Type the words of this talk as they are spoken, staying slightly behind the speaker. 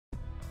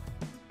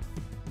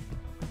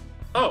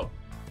Oh,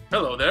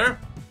 hello there,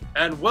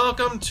 and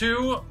welcome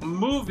to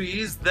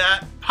Movies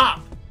That Pop.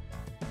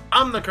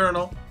 I'm the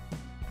Kernel.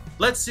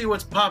 Let's see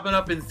what's popping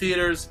up in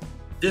theaters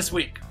this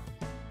week.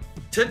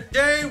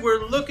 Today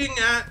we're looking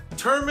at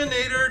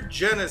Terminator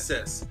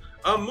Genisys,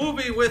 a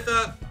movie with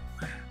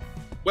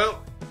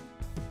well,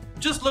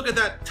 just look at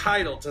that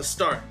title to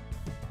start.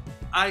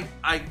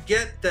 I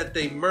get that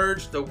they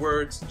merged the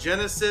words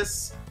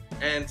Genesis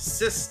and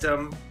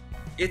system.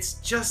 It's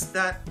just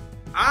that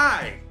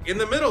I in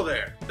the middle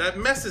there that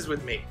messes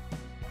with me,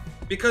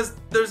 because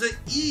there's an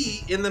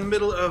E in the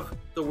middle of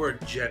the word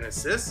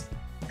Genesis,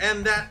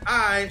 and that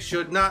I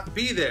should not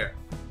be there.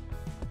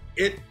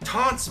 It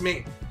taunts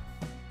me.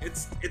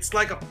 It's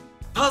like a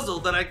puzzle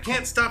that I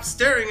can't stop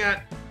staring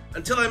at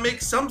until I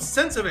make some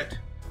sense of it.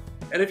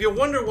 And if you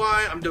wonder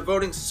why I'm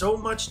devoting so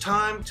much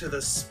time to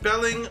the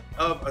spelling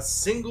of a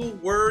single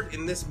word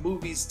in this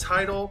movie's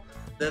title,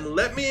 then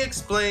let me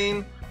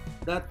explain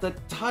that the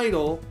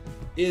title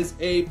is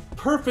a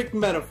perfect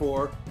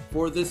metaphor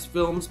for this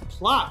film's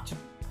plot.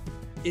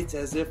 It's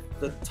as if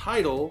the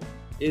title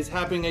is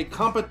having a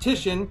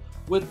competition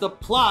with the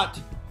plot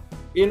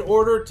in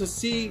order to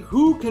see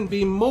who can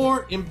be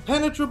more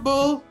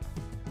impenetrable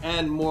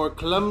and more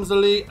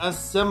clumsily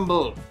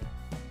assembled.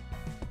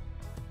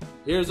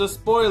 Here's a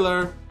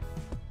spoiler.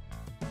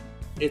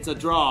 It's a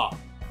draw.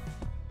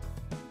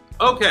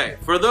 Okay,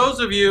 for those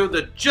of you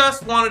that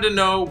just wanted to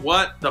know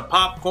what the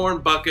popcorn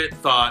bucket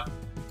thought,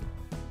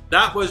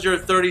 that was your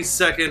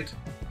 30-second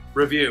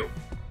review.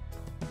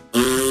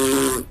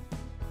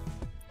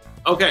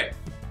 Okay,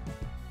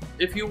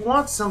 if you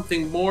want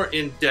something more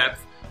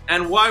in-depth,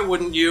 and why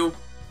wouldn't you?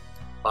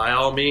 By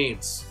all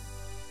means.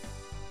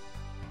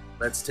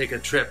 Let's take a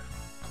trip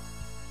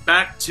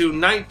back to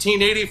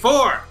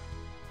 1984.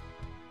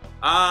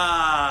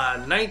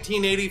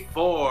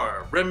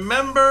 1984.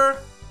 Remember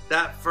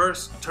that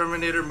first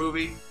Terminator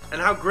movie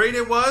and how great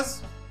it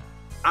was?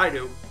 I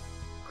do.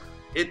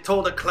 It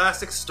told a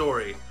classic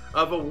story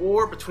of a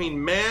war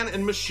between man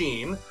and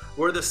machine,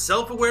 where the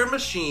self-aware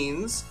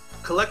machines,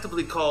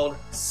 collectively called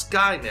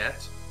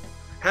Skynet,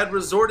 had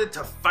resorted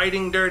to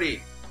fighting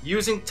dirty,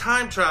 using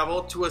time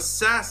travel to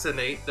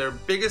assassinate their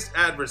biggest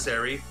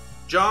adversary,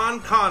 John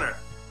Connor,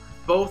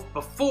 both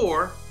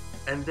before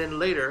and then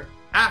later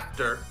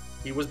after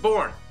he was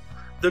born.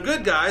 The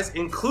good guys,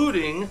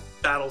 including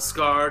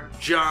battle-scarred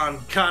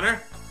John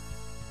Connor,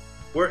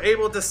 were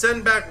able to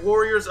send back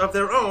warriors of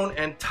their own,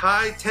 and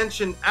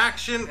high-tension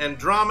action and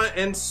drama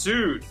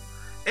ensued.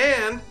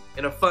 And,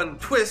 in a fun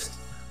twist,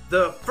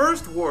 the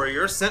first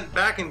warrior sent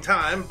back in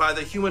time by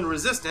the human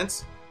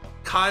resistance,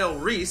 Kyle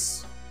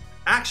Reese,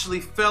 actually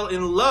fell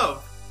in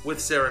love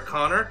with Sarah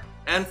Connor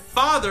and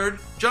fathered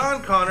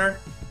John Connor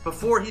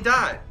before he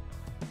died.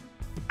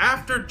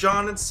 After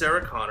John and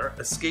Sarah Connor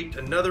escaped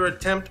another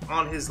attempt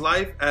on his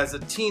life as a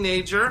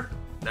teenager,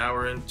 now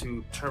we're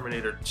into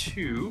Terminator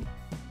 2,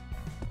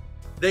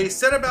 they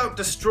set about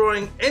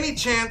destroying any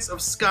chance of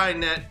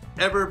Skynet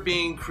ever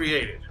being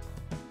created.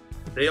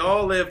 They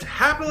all lived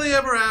happily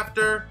ever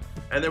after,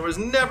 and there was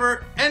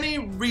never any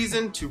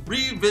reason to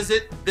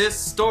revisit this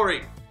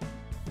story.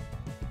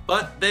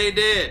 But they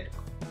did.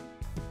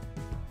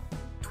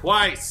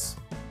 Twice.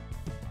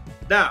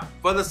 Now,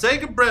 for the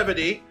sake of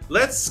brevity,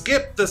 let's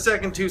skip the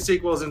second two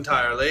sequels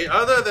entirely,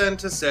 other than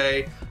to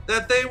say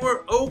that they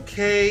were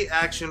okay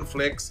action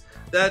flicks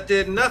that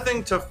did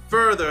nothing to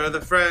further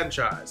the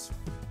franchise.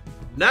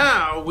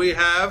 Now we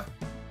have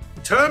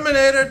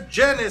Terminator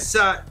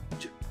Genisys,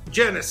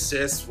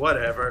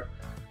 whatever,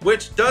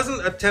 which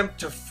doesn't attempt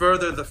to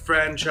further the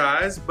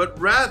franchise, but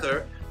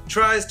rather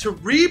tries to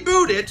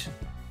reboot it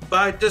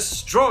by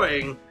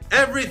destroying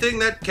everything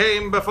that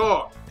came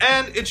before.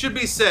 And it should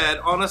be said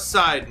on a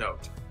side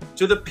note,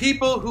 to the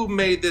people who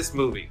made this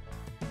movie,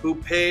 who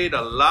paid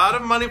a lot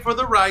of money for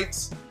the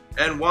rights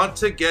and want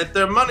to get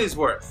their money's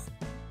worth,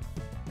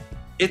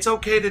 it's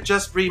okay to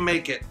just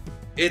remake it.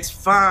 It's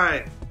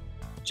fine.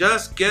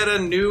 Just get a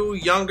new,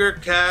 younger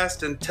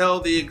cast and tell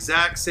the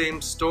exact same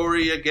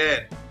story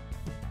again.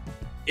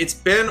 It's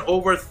been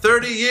over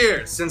 30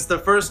 years since the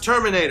first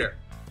Terminator.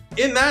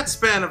 In that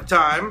span of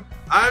time,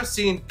 I've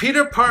seen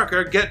Peter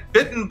Parker get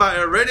bitten by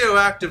a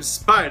radioactive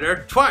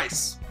spider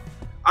twice.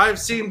 I've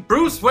seen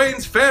Bruce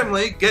Wayne's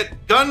family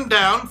get gunned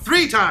down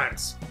 3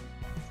 times.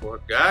 Poor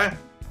guy.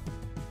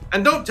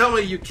 And don't tell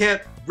me you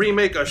can't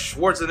remake a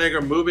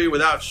Schwarzenegger movie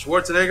without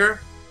Schwarzenegger,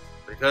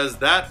 because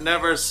that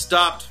never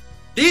stopped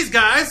these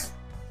guys.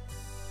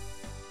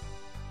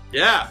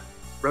 Yeah,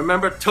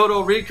 remember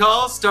Total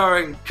Recall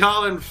starring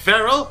Colin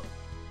Farrell?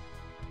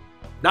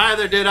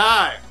 Neither did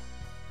I.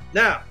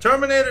 Now,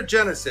 Terminator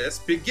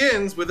Genisys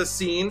begins with a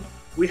scene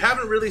we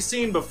haven't really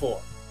seen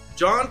before.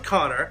 John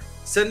Connor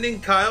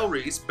sending Kyle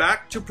Reese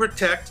back to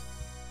protect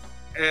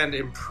and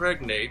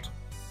impregnate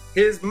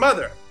his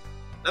mother.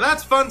 Now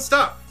that's fun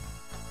stuff.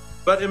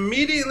 But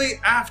immediately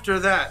after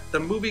that,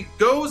 the movie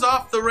goes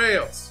off the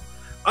rails,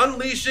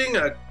 unleashing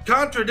a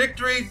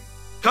contradictory,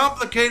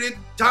 complicated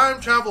time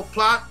travel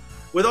plot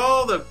with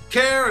all the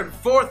care and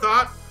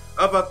forethought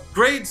of a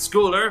grade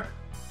schooler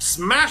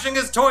smashing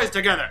his toys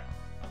together.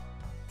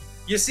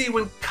 You see,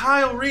 when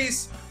Kyle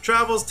Reese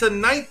travels to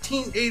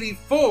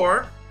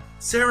 1984,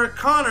 Sarah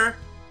Connor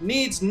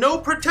needs no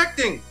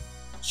protecting.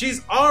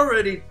 She's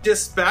already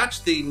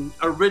dispatched the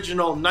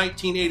original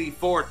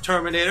 1984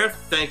 Terminator,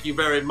 thank you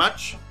very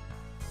much,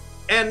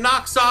 and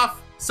knocks off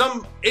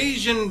some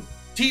Asian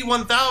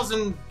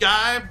T-1000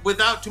 guy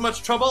without too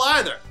much trouble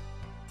either.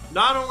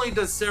 Not only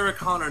does Sarah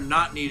Connor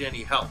not need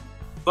any help,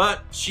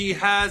 but she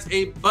has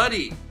a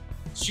buddy.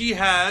 She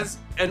has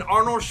an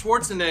Arnold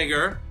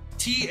Schwarzenegger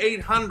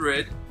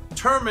T-800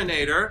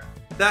 Terminator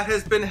that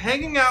has been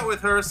hanging out with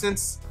her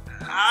since,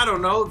 I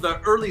don't know, the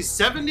early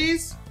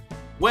 70s?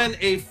 When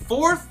a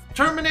fourth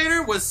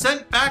Terminator was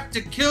sent back to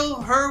kill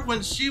her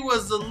when she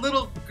was a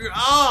little girl.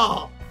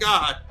 Oh,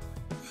 God.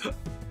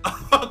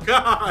 Oh,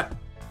 God.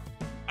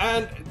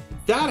 And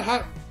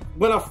that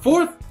when a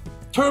fourth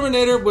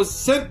Terminator was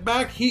sent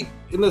back in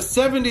the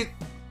 70s.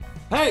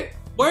 Hey,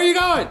 where are you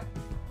going?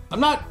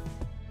 I'm not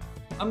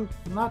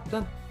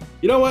done.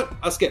 You know what?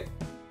 I'll skip.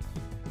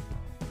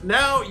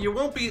 Now, you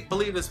won't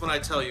believe this when I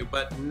tell you,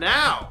 but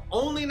now,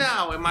 only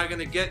now am I going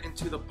to get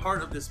into the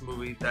part of this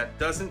movie that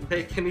doesn't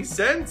make any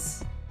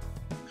sense.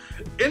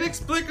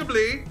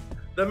 Inexplicably,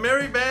 the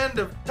merry band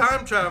of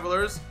time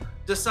travelers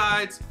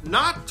decides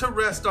not to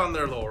rest on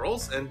their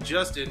laurels and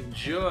just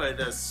enjoy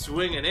the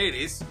swingin'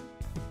 80s,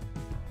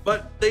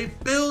 but they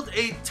build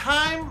a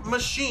time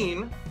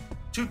machine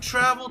to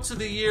travel to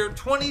the year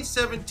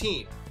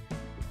 2017.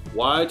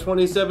 Why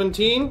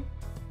 2017?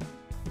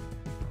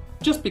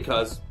 Just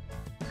because.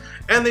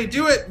 And they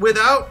do it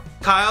without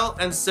Kyle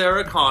and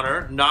Sarah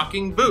Connor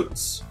knocking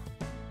boots.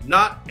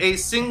 Not a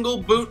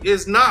single boot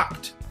is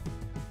knocked.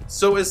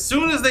 So as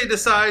soon as they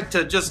decide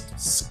to just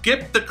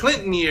skip the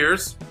Clinton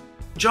years,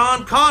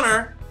 John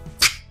Connor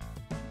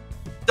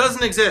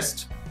doesn't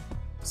exist.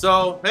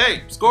 So,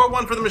 hey, score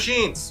one for the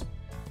machines.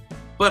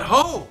 But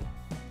ho!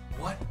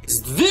 What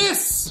is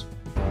this?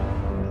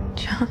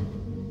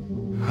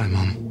 John. Hi,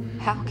 Mom.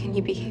 How can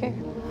you be here?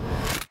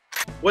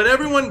 When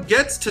everyone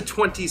gets to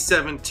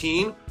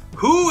 2017,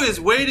 who is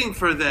waiting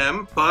for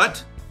them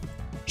but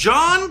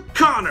John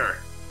Connor?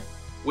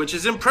 Which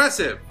is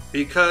impressive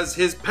because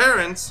his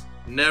parents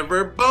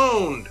never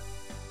boned.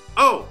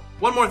 Oh,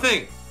 one more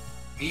thing.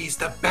 He's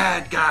the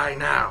bad guy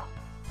now.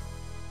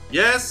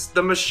 Yes,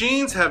 the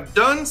machines have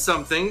done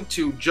something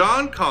to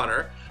John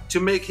Connor to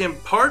make him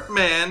part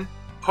man,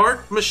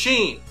 part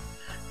machine.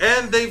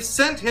 And they've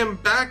sent him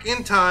back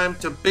in time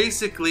to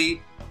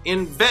basically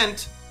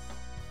invent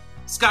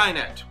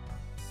Skynet.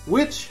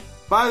 Which,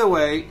 by the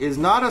way, is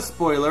not a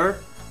spoiler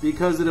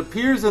because it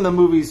appears in the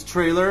movie's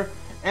trailer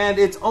and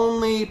it's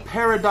only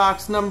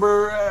paradox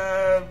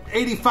number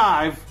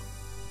 85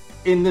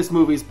 in this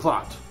movie's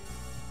plot.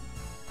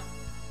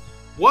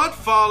 What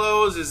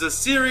follows is a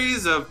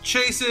series of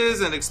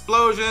chases and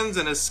explosions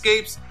and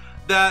escapes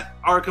that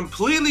are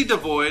completely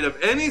devoid of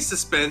any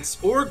suspense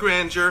or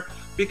grandeur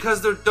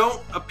because there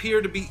don't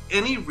appear to be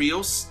any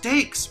real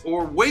stakes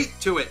or weight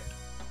to it.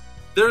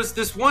 There's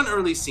this one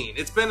early scene,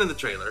 it's been in the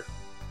trailer,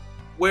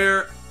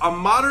 where a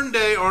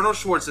modern-day Arnold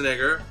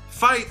Schwarzenegger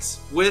fights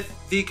with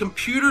the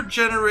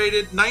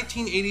computer-generated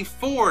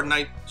 1984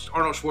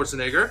 Arnold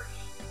Schwarzenegger,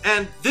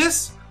 and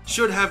this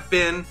should have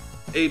been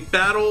a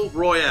battle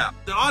royale.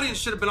 The audience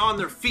should have been on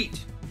their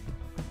feet.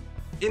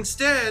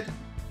 Instead,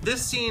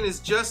 this scene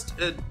is just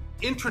an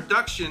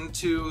introduction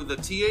to the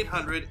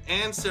T-800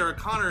 and Sarah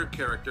Connor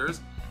characters,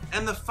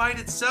 and the fight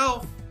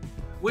itself,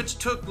 which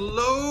took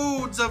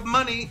loads of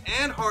money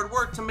and hard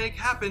work to make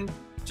happen,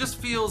 just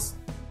feels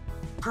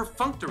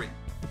perfunctory.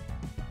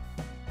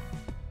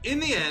 In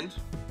the end,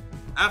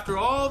 after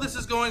all this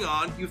is going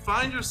on, you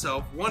find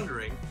yourself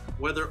wondering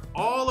whether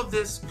all of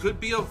this could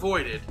be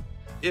avoided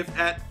if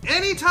at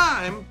any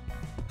time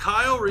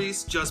Kyle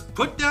Reese just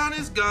put down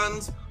his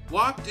guns,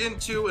 walked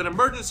into an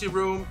emergency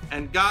room,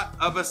 and got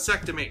a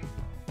vasectomy.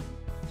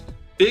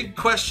 Big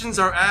questions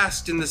are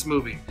asked in this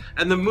movie,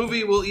 and the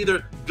movie will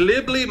either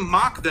glibly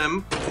mock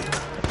them.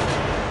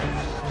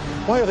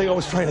 Why are they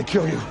always trying to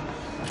kill you?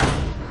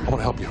 I want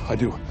to help you, I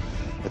do,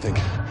 I think.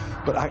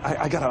 But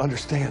I gotta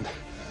understand.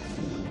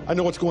 I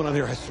know what's going on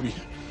here has to be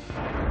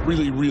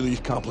really, really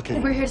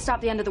complicated. We're here to stop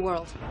the end of the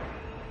world.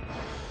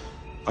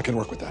 I can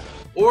work with that.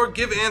 Or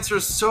give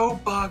answers so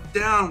bogged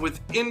down with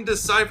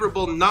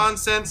indecipherable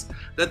nonsense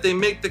that they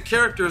make the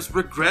characters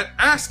regret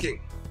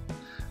asking.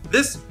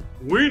 This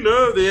 "we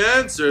know the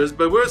answers,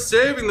 but we're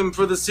saving them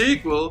for the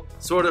sequel"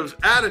 sort of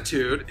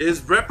attitude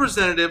is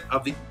representative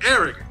of the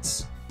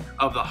arrogance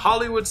of the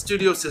Hollywood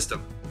studio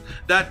system.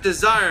 That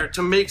desire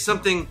to make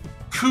something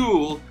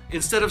cool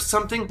instead of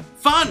something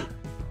fun.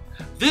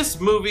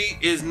 This movie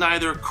is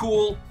neither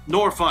cool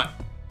nor fun.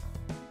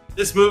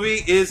 This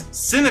movie is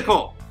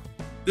cynical.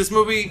 This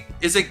movie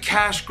is a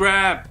cash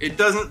grab. It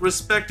doesn't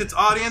respect its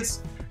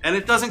audience, and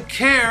it doesn't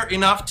care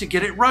enough to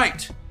get it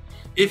right.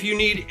 If you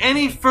need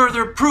any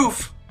further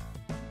proof,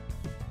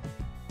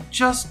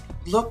 just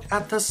look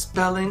at the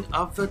spelling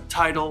of the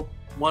title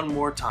one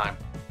more time.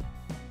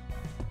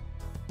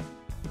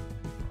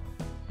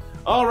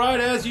 Alright,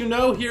 as you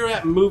know, here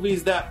at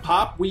Movies That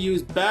Pop, we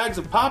use bags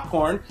of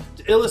popcorn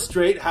to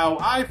illustrate how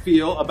I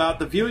feel about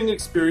the viewing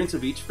experience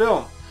of each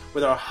film,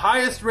 with our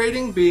highest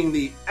rating being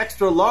the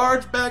extra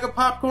large bag of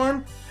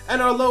popcorn,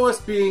 and our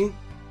lowest being,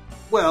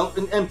 well,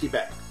 an empty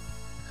bag.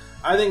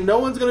 I think no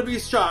one's going to be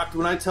shocked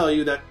when I tell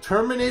you that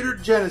Terminator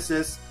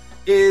Genisys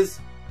is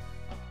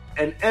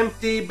an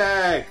empty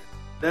bag.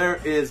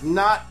 There is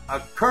not a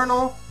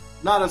kernel,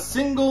 not a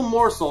single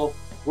morsel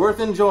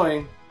worth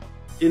enjoying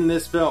in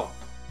this film.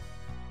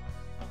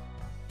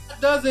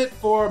 That does it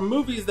for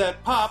Movies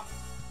That Pop.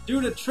 Due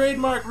to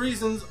trademark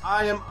reasons,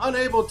 I am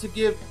unable to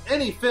give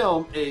any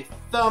film a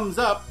thumbs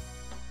up,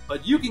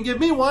 but you can give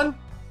me one.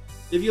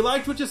 If you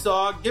liked what you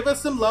saw, give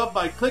us some love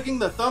by clicking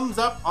the thumbs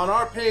up on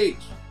our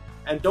page.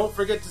 And don't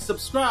forget to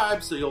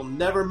subscribe so you'll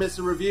never miss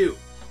a review.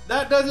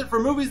 That does it for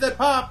Movies That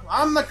Pop.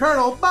 I'm the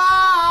Kernel.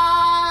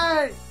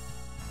 Bye!